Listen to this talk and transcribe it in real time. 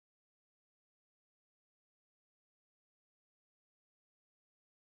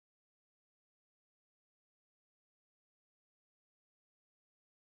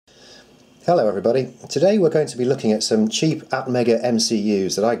Hello everybody. Today we're going to be looking at some cheap ATMega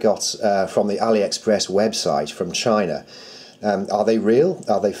MCUs that I got from the AliExpress website from China. Are they real?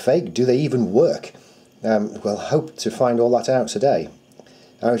 Are they fake? Do they even work? We'll hope to find all that out today.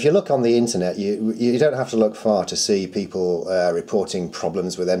 Now, if you look on the internet, you don't have to look far to see people reporting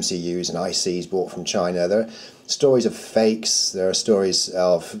problems with MCUs and ICs bought from China. There are stories of fakes, there are stories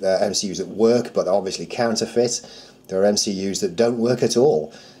of MCUs that work but obviously counterfeit. There are MCUs that don't work at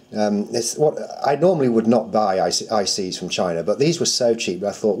all. It's what I normally would not buy ICs from China, but these were so cheap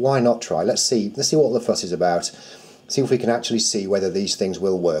I thought, why not try? Let's see what the fuss is about. See if we can actually see whether these things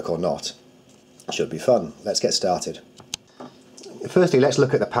will work or not. Should be fun. Let's get started. Firstly, let's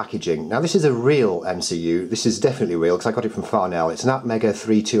look at the packaging. Now, this is a real MCU. This is definitely real because I got it from Farnell. It's an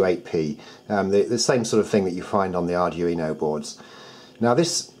ATMega8, the same sort of thing that you find on the Arduino boards. Now,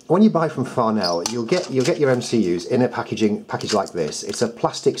 when you buy from Farnell, you'll get your MCUs in a package like this. It's a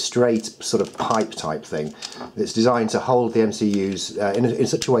plastic straight sort of pipe type thing that's designed to hold the MCUs in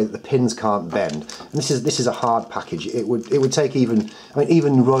such a way that the pins can't bend. And this is a hard package. It would take even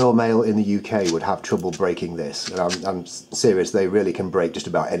Royal Mail in the UK would have trouble breaking this. And I'm serious. They really can break just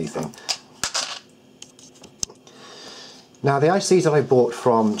about anything. Now, the ICs that I bought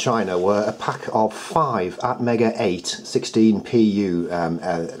from China were a pack of 5 ATMega8 16PU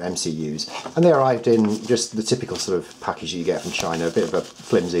MCUs, and they arrived in just the typical sort of package you get from China, a bit of a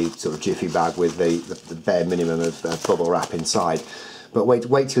flimsy sort of jiffy bag with the bare minimum of bubble wrap inside. But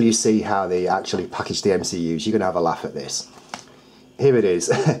wait till you see how they actually package the MCUs. You're going to have a laugh at this. Here it is.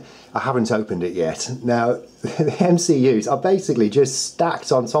 I haven't opened it yet. Now, the MCUs are basically just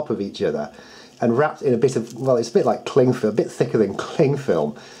stacked on top of each other and wrapped in a bit of, well, it's a bit like cling film, a bit thicker than cling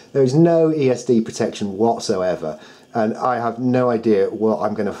film. There is no ESD protection whatsoever, and I have no idea what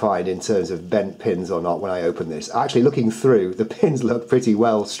I'm going to find in terms of bent pins or not when I open this. Actually, looking through, the pins look pretty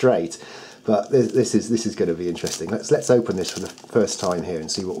well straight, but this is going to be interesting. Let's open this for the first time here and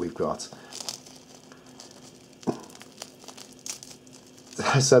see what we've got.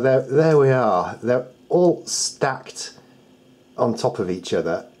 So there we are. They're all stacked on top of each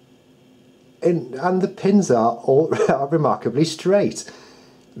other. And the pins are remarkably straight.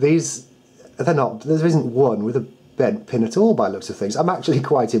 There isn't one with a bent pin at all by the looks of things. I'm actually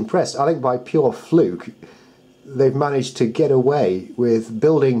quite impressed. I think by pure fluke, they've managed to get away with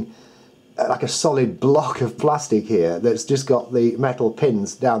building like a solid block of plastic here that's just got the metal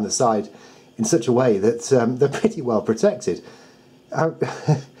pins down the side in such a way that they're pretty well protected.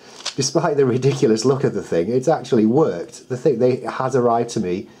 Despite the ridiculous look of the thing, it's actually worked. The thing has arrived to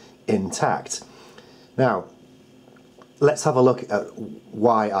me intact. Now, let's have a look at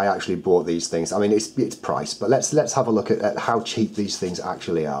why I actually bought these things. I mean, it's price, but let's have a look at how cheap these things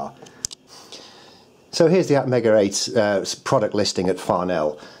actually are. So here's the ATMega8 product listing at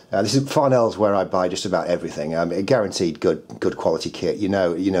Farnell. Farnell's where I buy just about everything. A guaranteed good quality kit. You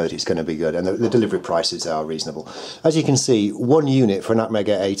know that it's going to be good, and the delivery prices are reasonable. As you can see, one unit for an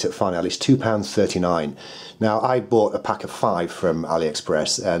ATMega8 at Farnell is £2.39. Now, I bought a pack of 5 from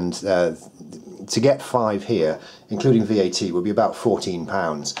AliExpress, and to get 5 here, including VAT, would be about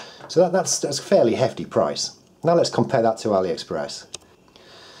 £14. So that's a fairly hefty price. Now let's compare that to AliExpress.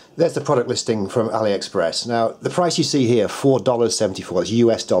 There's the product listing from AliExpress. Now, the price you see here, $4.74, that's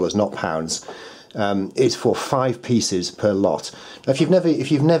US dollars, not pounds, is for 5 pieces per lot. Now, if you've never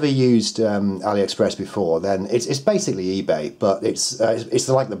used AliExpress before, then it's basically eBay, but it's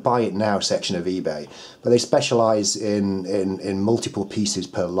like the buy it now section of eBay. But they specialise in multiple pieces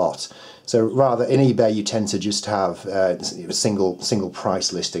per lot. So rather, in eBay, you tend to just have single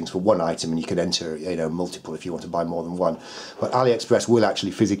price listings for one item, and you can enter multiple if you want to buy more than one. But AliExpress will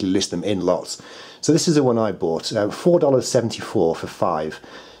actually physically list them in lots. So this is the one I bought, $4.74 for 5.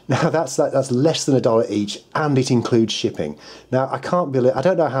 Now that's less than $1 each, and it includes shipping. Now I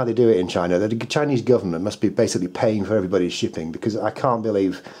don't know how they do it in China. The Chinese government must be basically paying for everybody's shipping, because I can't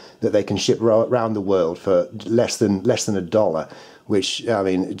believe that they can ship around the world for less than $1, which, I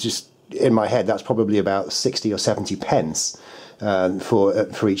mean, just in my head, that's probably about 60 or 70 pence for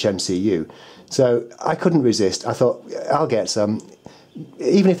each MCU. So I couldn't resist. I thought, I'll get some.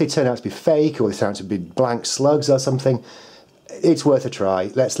 Even if they turn out to be fake, or they turn out to be blank slugs or something, it's worth a try.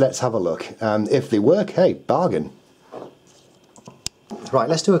 Let's have a look. If they work, hey, bargain. Right,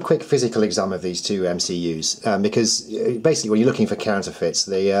 let's do a quick physical exam of these two MCUs, because basically when you're looking for counterfeits,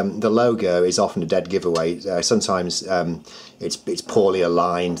 the logo is often a dead giveaway. Sometimes it's poorly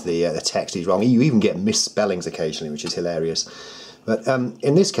aligned, the text is wrong. You even get misspellings occasionally, which is hilarious. But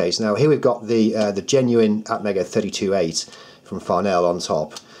in this case, now here we've got the genuine ATmega 328 from Farnell on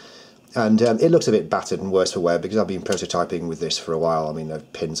top. And it looks a bit battered and worse for wear because I've been prototyping with this for a while. I mean, the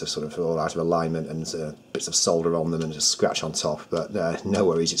pins are sort of all out of alignment and bits of solder on them and a scratch on top, but no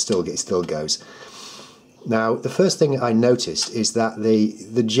worries, it still goes. Now, the first thing I noticed is that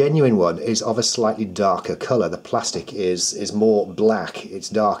the genuine one is of a slightly darker colour. The plastic is more black, it's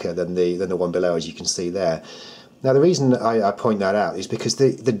darker than the one below, as you can see there. Now, the reason I point that out is because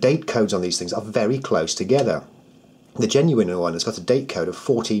the date codes on these things are very close together. The genuine one has got a date code of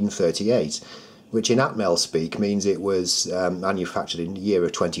 1438, which in Atmel speak means it was manufactured in the year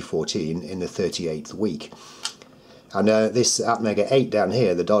of 2014 in the 38th week. And this ATMega8 down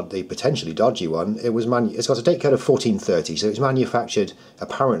here, the potentially dodgy one, it's got a date code of 1430, so it was manufactured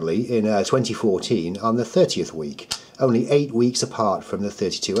apparently in 2014 on the 30th week, only 8 weeks apart from the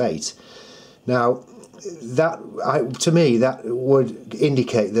 32.8. Now, to me, that would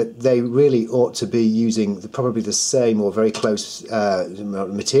indicate that they really ought to be using probably the same or very close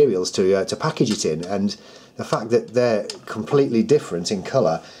materials to package it in, and the fact that they're completely different in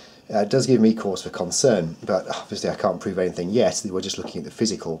colour does give me cause for concern. But obviously I can't prove anything yet. We're just looking at the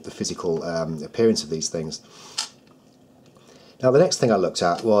physical appearance of these things. Now, the next thing I looked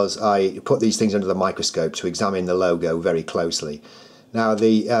at was I put these things under the microscope to examine the logo very closely. Now,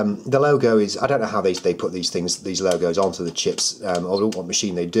 the logo is, I don't know how they put these logos onto the chips, or what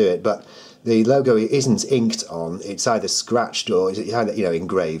machine they do it, but the logo isn't inked on. It's either scratched or it's either, you know,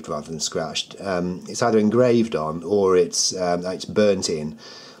 engraved rather than scratched. It's either engraved on or it's burnt in.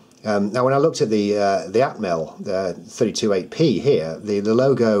 Now, when I looked at the Atmel, the 32.8p here, the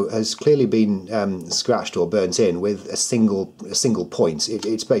logo has clearly been scratched or burnt in with a single point.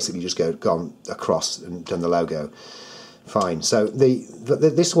 It's basically just gone across and done the logo. Fine. So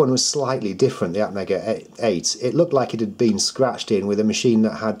this one was slightly different, the ATMega8. It looked like it had been scratched in with a machine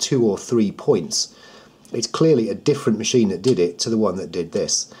that had 2 or 3 points. It's clearly a different machine that did it to the one that did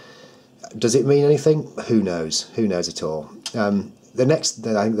this. Does it mean anything? Who knows? Who knows at all? I think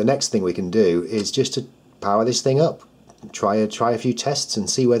the next thing we can do is just to power this thing up, try a few tests and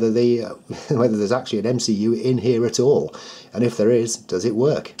see whether whether there's actually an MCU in here at all, and if there is, does it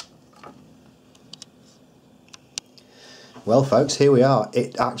work? Well, folks, here we are.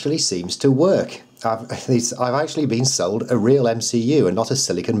 It actually seems to work. I've actually been sold a real MCU and not a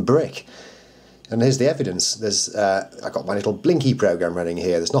silicon brick. And here's the evidence. I've got my little Blinky program running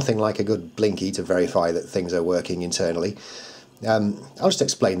here. There's nothing like a good Blinky to verify that things are working internally. I'll just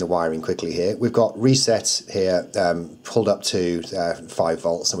explain the wiring quickly here. We've got reset here pulled up to 5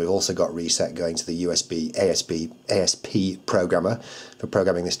 volts, and we've also got reset going to the USB ASP programmer for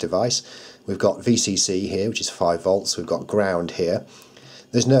programming this device. We've got VCC here, which is 5 volts. We've got ground here.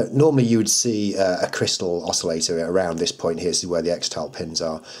 Normally you would see a crystal oscillator around this point here. This is where the X-Tal pins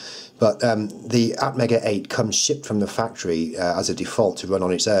are. But the ATMega8 comes shipped from the factory as a default to run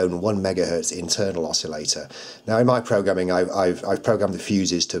on its own 1 MHz internal oscillator. Now, in my programming, I've programmed the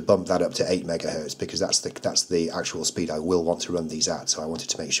fuses to bump that up to 8 MHz because that's the actual speed I will want to run these at. So I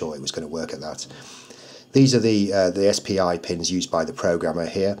wanted to make sure it was going to work at that. These are the SPI pins used by the programmer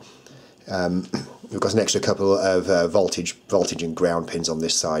here. We've got an extra couple of voltage and ground pins on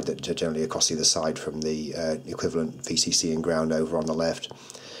this side that are generally across either side from the equivalent VCC and ground over on the left.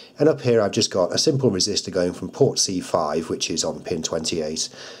 And up here I've just got a simple resistor going from port C5, which is on pin 28,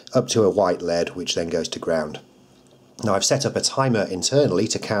 up to a white LED, which then goes to ground. Now, I've set up a timer internally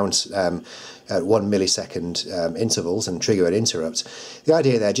to count at 1 millisecond intervals and trigger an interrupt. The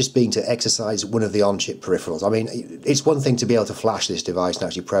idea there just being to exercise one of the on-chip peripherals. I mean, it's one thing to be able to flash this device and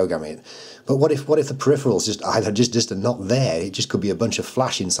actually program it, but what if the peripherals just are not there? It just could be a bunch of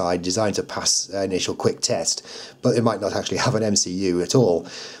flash inside designed to pass an initial quick test, but it might not actually have an MCU at all.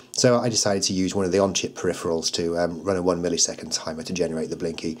 So I decided to use one of the on-chip peripherals to run a 1 millisecond timer to generate the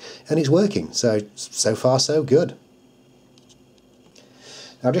Blinky, and it's working. So far so good.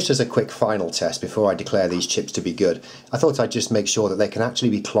 Now, just as a quick final test before I declare these chips to be good, I thought I'd just make sure that they can actually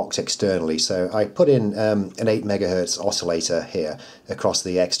be clocked externally. So I put in an 8 MHz oscillator here across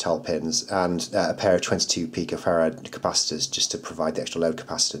the X-Tal pins and a pair of 22 picofarad capacitors just to provide the extra load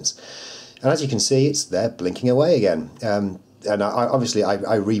capacitance. And as you can see, it's there blinking away again. And obviously I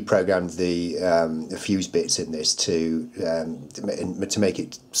reprogrammed the fuse bits in this to make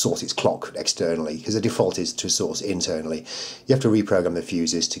it source its clock externally, because the default is to source internally. You have to reprogram the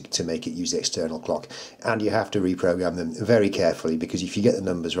fuses to make it use the external clock, and you have to reprogram them very carefully, because if you get the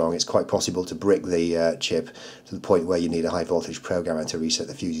numbers wrong, it's quite possible to brick the chip to the point where you need a high voltage programmer to reset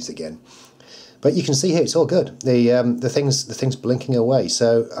the fuses again. But you can see here it's all good. The thing's blinking away.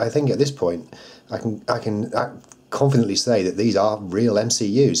 So I think at this point I can confidently say that these are real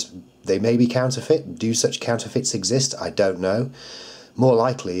MCUs. They may be counterfeit. Do such counterfeits exist? I don't know. More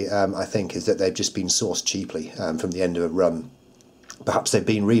likely, I think, is that they've just been sourced cheaply from the end of a run. Perhaps they've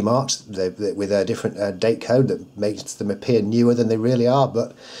been remarked with a different date code that makes them appear newer than they really are,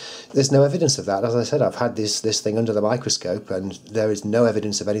 but there's no evidence of that. As I said, I've had this thing under the microscope, and there is no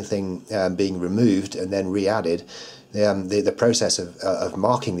evidence of anything being removed and then re-added. The process of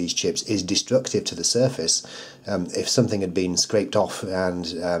marking these chips is destructive to the surface. If something had been scraped off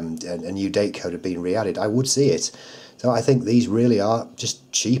and a new date code had been re-added, I would see it. So I think these really are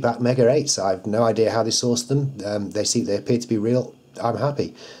just cheap ATMega8s. I have no idea how they sourced them. They appear to be real. I'm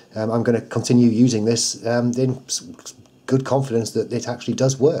happy. I'm going to continue using this in good confidence that it actually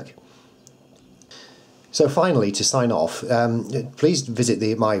does work. So finally, to sign off, please visit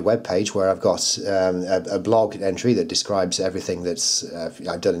my webpage where I've got a blog entry that describes everything that's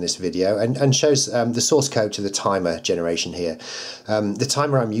I've done in this video and shows the source code to the timer generation here. The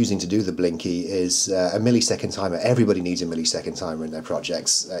timer I'm using to do the Blinky is a millisecond timer. Everybody needs a millisecond timer in their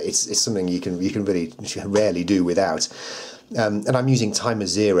projects. It's something you can really rarely do without. And I'm using timer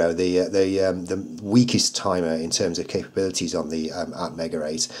 0, the weakest timer in terms of capabilities on the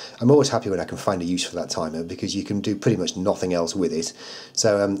ATMega8. I'm always happy when I can find a use for that timer because you can do pretty much nothing else with it.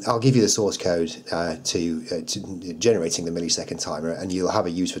 So I'll give you the source code to generating the millisecond timer, and you'll have a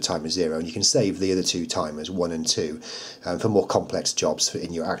use for timer 0, and you can save the other two timers, 1 and 2, for more complex jobs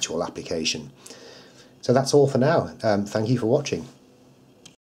in your actual application. So that's all for now. Thank you for watching.